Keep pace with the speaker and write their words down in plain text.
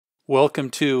Welcome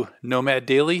to Nomad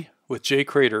Daily with Jay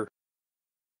Cradeur.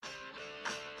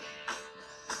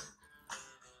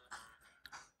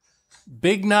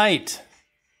 Big night.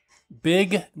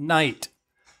 Big night.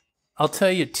 I'll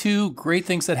tell you two great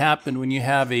things that happen when you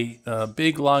have a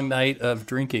big, long night of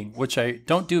drinking, which I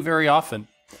don't do very often.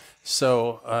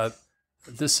 So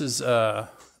this is a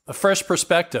fresh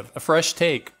perspective, a fresh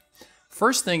take.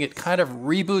 First thing, it kind of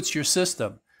reboots your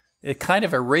system. It kind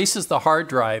of erases the hard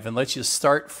drive and lets you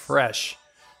start fresh.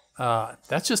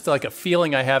 That's just like a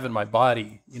feeling I have in my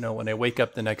body, when I wake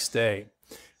up the next day.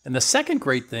 And the second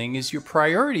great thing is your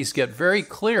priorities get very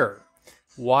clear.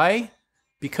 Why?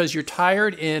 Because you're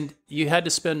tired and you had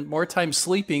to spend more time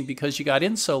sleeping because you got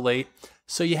in so late,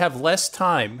 so you have less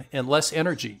time and less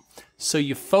energy. So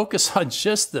you focus on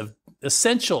just the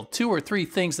essential 2 or 3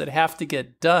 things that have to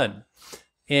get done.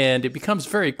 And it becomes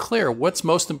very clear what's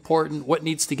most important, what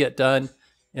needs to get done,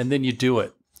 and then you do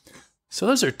it. So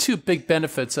those are 2 big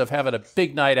benefits of having a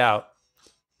big night out.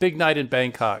 Big night in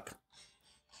Bangkok.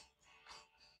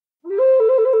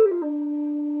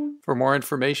 For more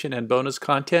information and bonus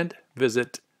content,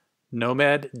 visit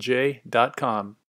nomadj.com.